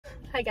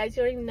Hi guys,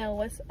 you already know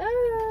what's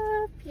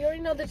up. You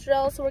already know the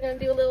drill, so we're gonna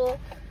do a little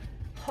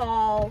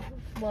haul.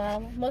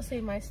 Well,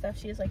 mostly my stuff.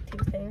 She has like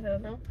 2 things. I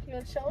don't know. You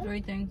want to show them?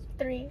 3 things.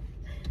 3.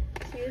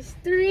 She has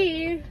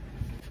 3.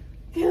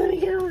 Okay, let me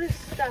get all this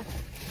stuff.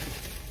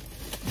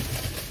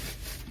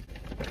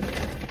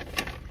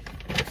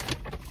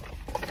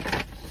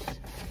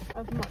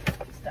 Of more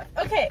stuff.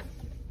 Okay.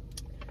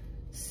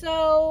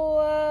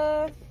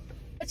 So,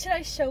 what should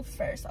I show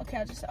first? Okay,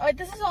 I'll just. Oh,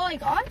 this is all I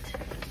got.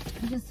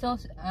 You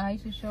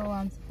should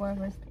show Sephora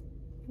first.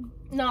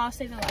 No, I'll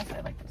say the last.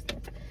 I like those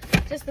things.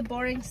 Just the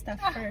boring stuff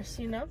first,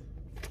 you know.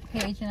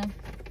 Okay, H&M.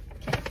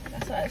 Okay,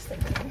 that's what I was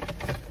thinking.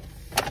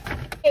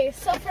 Okay,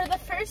 so for the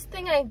first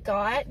thing I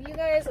got, you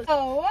guys.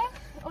 Oh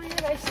yeah,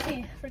 nice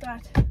tea.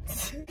 Forgot.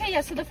 Okay,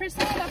 yeah. So the first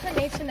thing I got from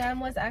H&M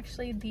was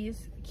actually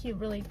these cute,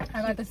 really cute.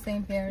 I got the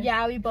same pair.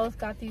 Yeah, we both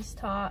got these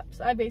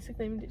tops. I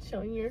basically am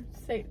showing you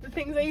the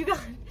things that you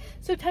got.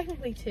 So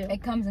technically 2.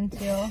 It comes in 2,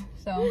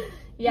 so.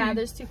 Yeah,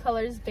 there's 2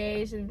 colors,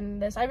 beige and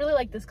this. I really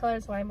like this color,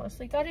 that's why I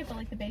mostly got it, but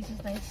like the beige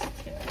is nice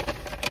too.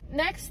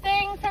 Next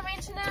thing from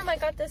H&M, I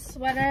got this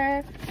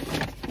sweater.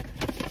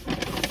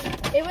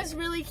 It was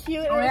really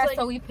cute. Oh yeah, like,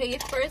 so we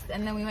paid first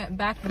and then we went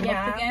back and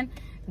looked again,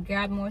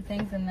 grabbed more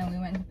things, and then we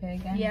went to pay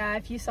again. Yeah,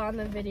 if you saw in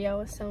the video,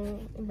 it was so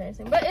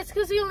embarrassing. But it's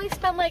because we only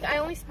spent like, I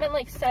only spent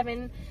like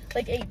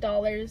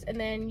 $8, and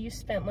then you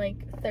spent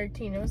like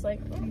 13. It was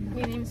like,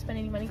 we didn't even spend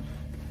any money.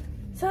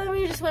 So then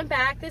we just went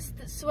back. This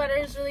sweater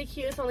is really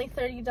cute. It's only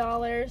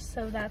 $30,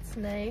 so that's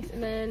nice.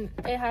 And then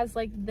it has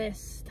like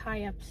this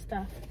tie-up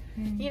stuff.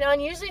 You know,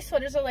 and usually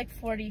sweaters are like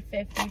 40,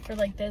 50 for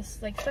like this,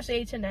 like especially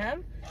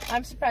H&M.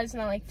 I'm surprised it's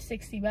not like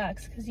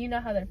 $60 because you know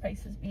how their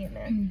prices be in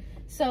there.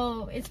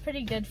 So it's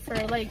pretty good for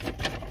like,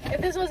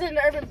 if this was an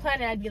Urban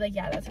Planet, I'd be like,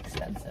 yeah, that's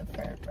expensive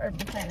for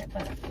Urban Planet,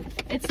 but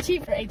it's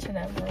cheap for H&M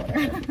or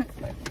whatever.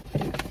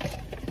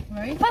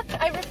 Right?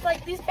 Fuck,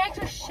 like these bags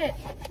are shit.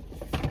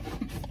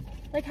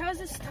 Like, how is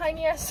this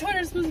tiny ass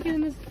sweater supposed to get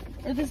in this,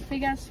 or this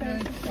big ass sweater?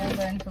 Fold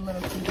it into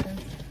little pieces.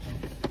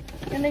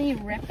 And then you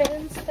rip it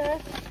and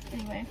stuff.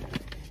 Anyway.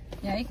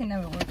 Yeah, you can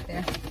never work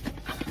there.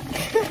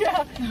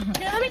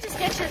 Here, let me just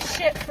get your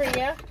shit for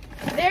you.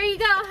 There you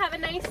go. Have a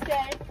nice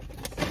day.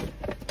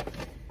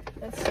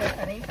 That's so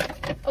funny.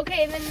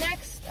 Okay, and then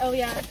next. Oh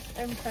yeah,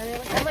 I'm trying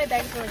to. All my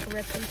bags are like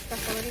ripped and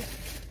stuff already.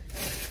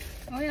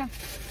 Oh yeah.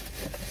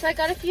 So I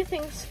got a few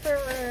things for.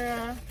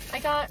 I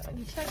got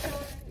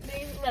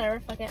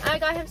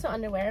him some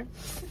underwear.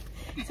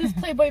 It says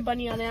Playboy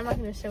Bunny on it. I'm not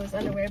gonna show his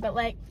underwear, but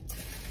like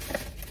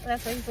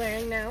that's what he's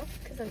wearing now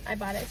because I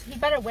bought it. So he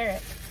better wear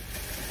it.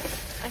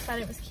 I thought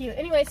it was cute.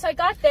 Anyway, so I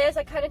got this.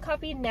 I kind of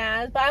copied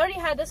Naz, but I already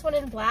had this one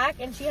in black,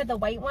 and she had the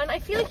white one. I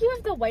feel like you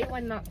have the white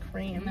one, not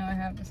cream. No, I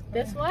have this one.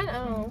 This one?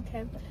 Oh,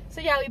 okay.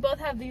 So yeah, we both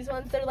have these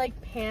ones. They're like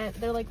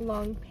they're like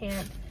long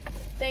pant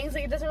things.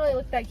 Like it doesn't really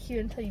look that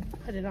cute until you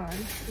put it on.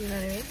 You know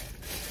what I mean?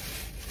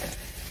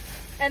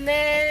 And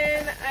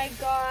then I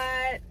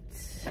got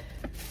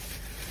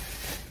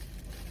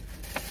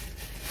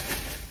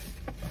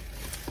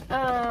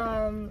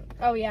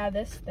oh yeah,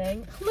 this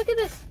thing. Look at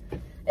this.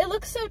 It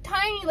looks so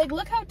tiny. Like,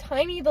 look how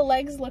tiny the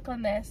legs look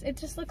on this. It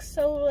just looks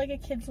so like a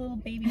kid's little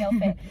baby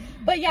outfit.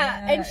 But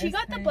yeah, and she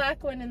got the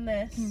black one in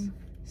this.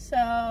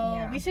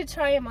 So we should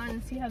try them on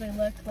and see how they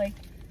look. Like,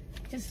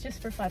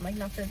 just for fun, like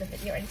not for the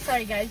video. Right?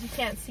 Sorry guys, you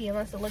can't see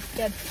unless it looks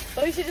good.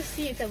 But we should just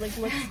see if it like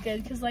looks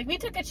good, because like we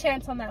took a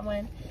chance on that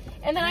one.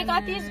 And then I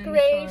got these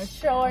gray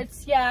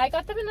shorts. Yeah, I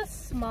got them in a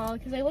small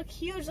because they look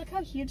huge. Look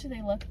how huge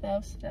they look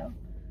though. Still.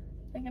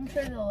 Like, I'm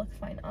sure they'll look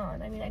fine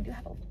on. I mean, I do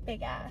have a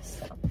big ass,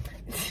 so.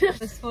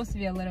 It's supposed to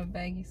be a little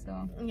baggy,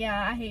 so.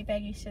 Yeah, I hate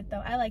baggy shit,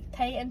 though. I like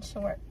tight and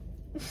short.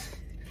 Of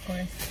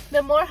course.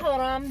 The more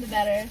haram, the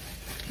better.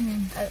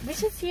 We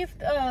should see if,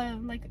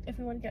 like, if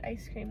we want to get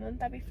ice cream, wouldn't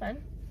that be fun?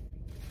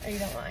 Or you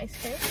don't want ice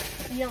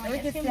cream? You don't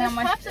like ice cream? There's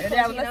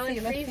popsicles, you know,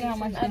 and let's see how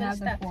much they have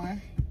them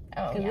for.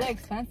 Oh, Because they're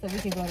expensive. We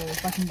could go to the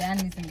fucking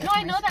Danny's and get No,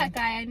 I know that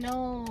guy. I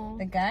know.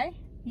 The guy?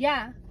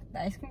 Yeah.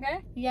 The ice cream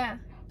guy? Yeah.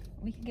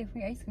 We could get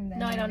free ice cream then.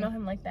 No, I don't know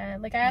him like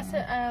that. Like, I asked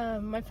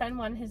my friend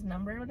wanted his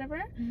number or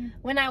whatever.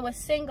 When I was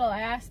single,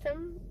 I asked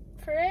him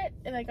for it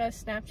in like a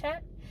Snapchat.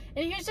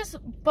 And he was just,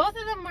 both of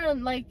them were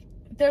like,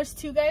 there's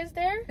 2 guys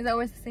there. Is that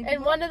always the same And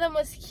people? one of them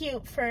was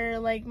cute for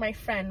like my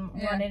friend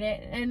wanted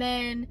it. And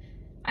then,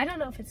 I don't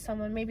know if it's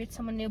someone, maybe it's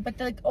someone new, but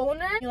the like,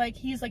 owner, like,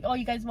 he's like, oh,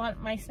 you guys want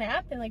my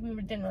Snap? And like, we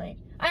didn't really,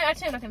 I'm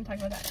not gonna talk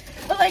about that.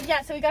 But like,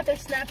 yeah, so we got their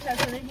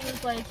Snapchats, and then he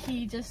was like,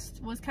 he just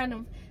was kind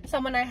of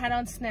someone I had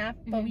on Snap,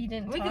 but we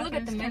didn't talk. We can look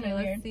at the menu,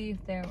 let's see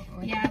if they're...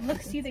 Yeah,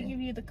 look, see, they give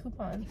you the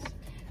coupons.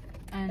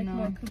 I like know.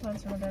 more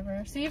coupons or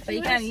whatever. See if but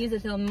you can't use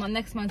it till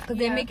next month, because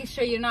they're making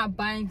sure you're not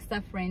buying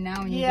stuff right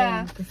now and you're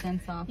getting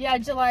 % off. Yeah,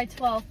 July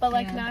 12th, but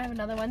like now I have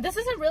another one. This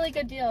is a really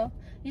good deal.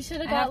 You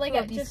should have got like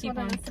just one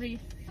of the 350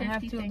 I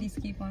have 2 of these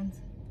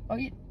coupons. Oh,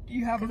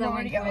 you have them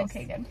already? Oh,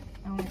 okay, good.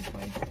 I went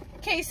twice.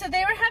 Okay, so they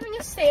were having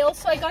a sale,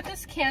 so I got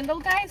this candle,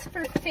 guys,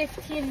 for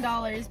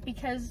 $15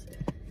 because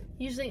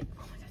usually...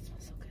 Oh my god, it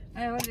smells so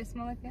good. What does it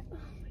smell like that? Oh my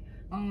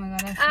god. Oh my god,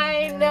 that's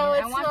I so know,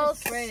 good. it smells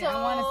so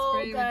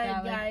good, with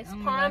that, guys. oh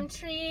my Palm God.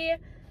 tree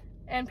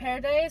and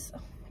paradise. Oh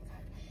my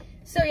god.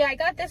 So yeah, I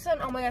got this one.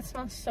 Oh my god, it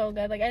smells so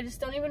good. Like, I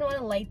just don't even want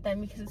to light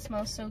them because it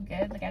smells so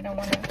good. Like, I don't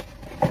want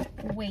to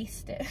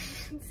waste it.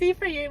 See,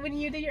 for you, when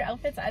you do your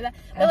outfits, but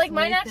like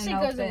mine actually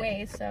goes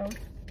away, so.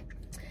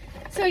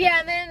 So yeah,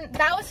 and then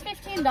that was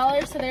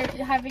 $15, so they're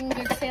having a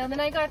good sale. Then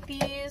I got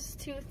these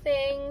two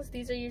things.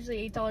 These are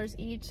usually $8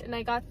 each, and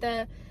I got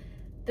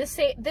this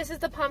is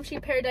the palm tree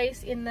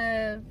paradise in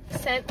the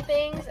scent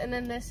things, and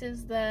then this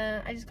is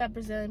the, I just got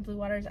Brazilian blue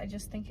waters. I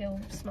just think it'll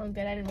smell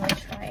good. I didn't want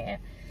to try it.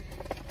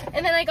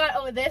 And then I got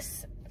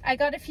I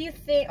got a few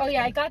things. Oh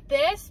yeah, I got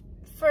this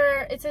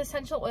for, it's an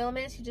essential oil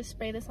mist. You just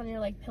spray this on your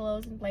like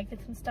pillows and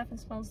blankets and stuff, and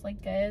smells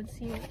like good.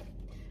 See,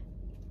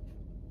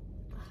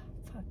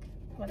 fuck,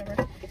 whatever.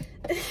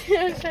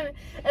 And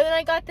then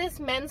I got this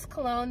men's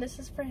cologne. This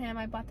is for him.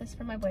 I bought this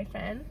for my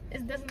boyfriend.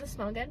 Doesn't this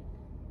smell good?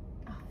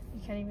 Oh,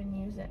 you can't even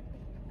use it.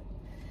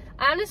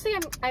 Honestly,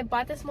 I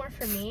bought this more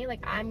for me.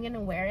 Like, I'm gonna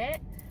wear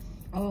it,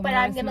 but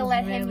I'm gonna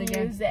let him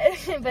use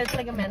it. But it's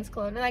like a men's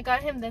cologne. And I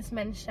got him this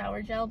men's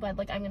shower gel, but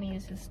like I'm gonna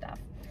use his stuff.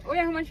 Oh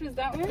yeah, how much was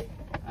that one?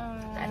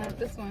 I don't know.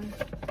 This one.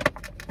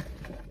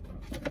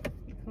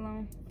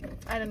 Cologne.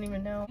 I don't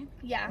even know.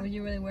 Yeah. Were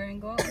you really wearing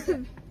gold?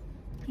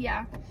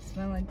 Yeah.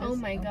 Smell like this. Oh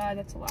my god,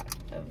 that's a lot.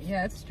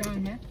 Yeah, it's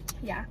strong, yeah.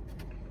 Yeah.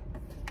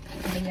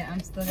 But yeah, I'm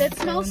still. It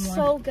smells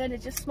so good.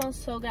 It just smells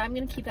so good. I'm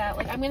gonna keep that.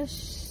 Like, I'm gonna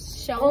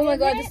show. Oh my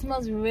god, it. this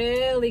smells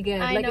really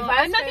good. I like, know. If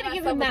I'm not gonna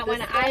give him that one.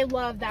 stuff, I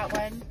love that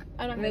one.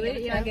 I'm not really? gonna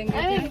give it You're to not him. gonna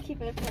I'm give gonna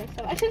keep it for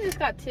myself. I should have just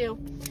got two.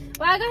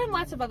 Well, I got him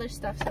lots of other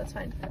stuff, so it's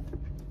fine.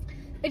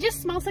 It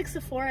just smells like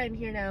Sephora in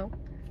here now.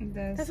 It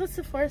does. That's what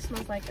Sephora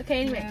smells like.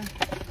 Okay, anyway. Yeah.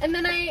 And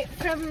then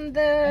from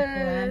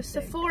the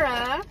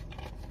Sephora,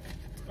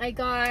 I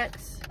got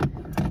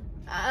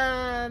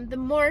the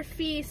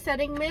Morphe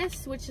setting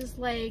mist, which is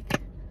like,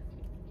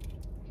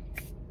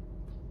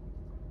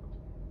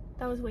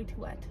 that was way too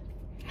wet.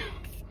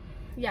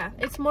 Yeah,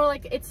 it's more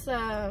like, it's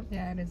yeah,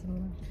 it is a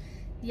little.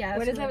 yeah.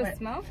 What does it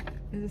smell?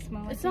 Does it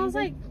smell like It smells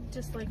anything? like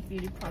just like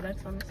beauty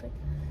products, honestly.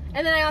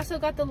 And then I also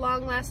got the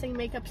long lasting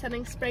makeup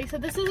setting spray. So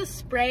this is a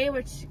spray,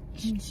 which,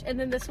 and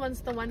then this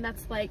one's the one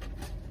that's like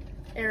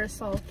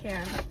aerosol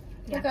can.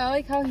 Yeah. Look, I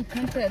like how he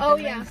tinted Oh,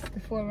 the yeah. rings, the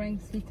 4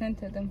 rings. He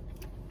tinted them.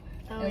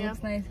 Oh, It yeah.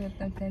 looks nice with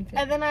them tinted.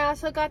 And then I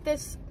also got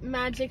this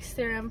magic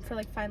serum for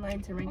like fine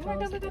lines and Oh wrinkles. my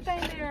god, look at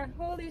that in there.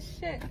 Holy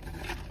shit.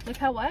 Look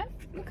how what?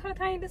 Look how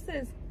tiny this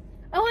is.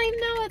 Oh,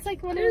 I know. It's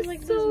like one of They're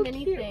like so those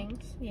mini cute.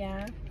 things.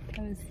 Yeah.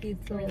 I was see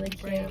it's so Really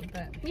bright, cute.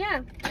 but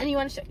Yeah. And you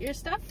want to show your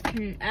stuff?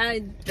 I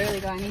barely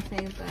got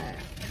anything,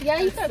 but Yeah,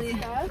 you let's got see.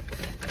 stuff.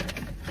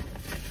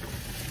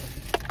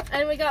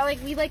 And we got like,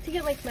 we like to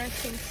get like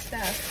matching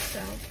stuff, so.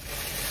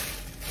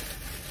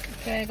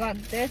 Okay, I got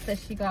this that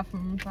she got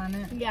from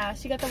Planet. Yeah,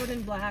 she got the one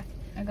in black.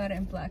 I got it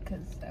in black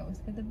because I always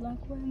get the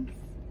black ones.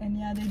 And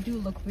yeah, they do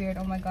look weird.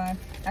 Oh my god.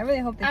 I really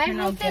hope they turn out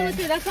I hope they look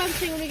good. good. That's what I'm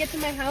saying. When we get to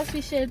my house,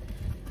 we should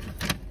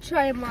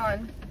try them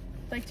on,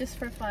 like just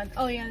for fun.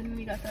 Oh yeah, and then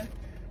we got the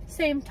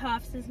same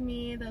tops as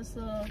me. Those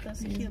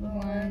These cute little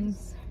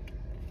ones.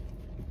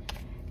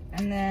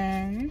 And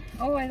then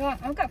I forgot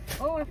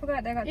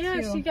I got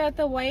Yeah, two. she got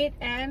the white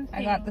and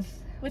pink. I got this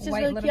which is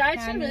white really little cute. I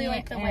actually cami really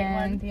like the white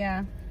and one.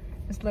 yeah,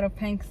 this little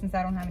pink since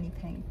I don't have any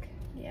pink.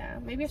 Yeah,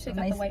 maybe I should So have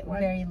got nice, the white one.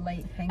 very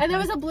light pink. And there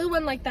one. was a blue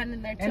one like that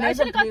in there too. And I there's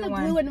should a have got the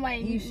blue blue one. and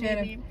white. You should've.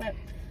 maybe, but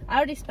I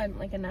already spent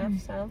like enough,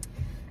 so.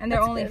 And they're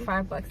That's only good.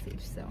 $5 each,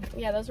 so.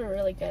 Yeah, those were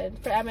really good.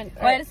 For I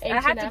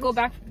had to go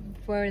back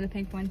for the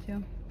pink one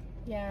too.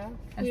 Yeah,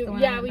 That's the one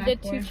I yeah, went we back did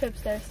for. 2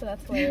 trips there, so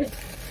that's hilarious.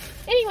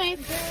 Anyway,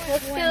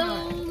 let's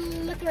go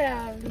look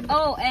around.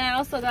 Oh, and I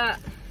also got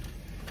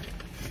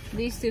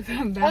these two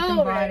from Bath and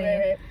Body.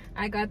 Right.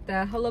 I got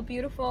the Hello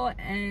Beautiful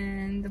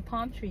and the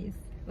palm trees,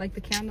 like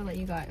the candle that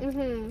you got.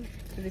 Mhm.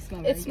 So they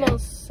smell It really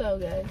smells so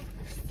good.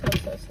 So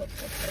good.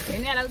 good.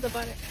 And yeah, that was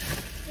about it.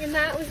 And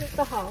that was just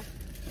the haul.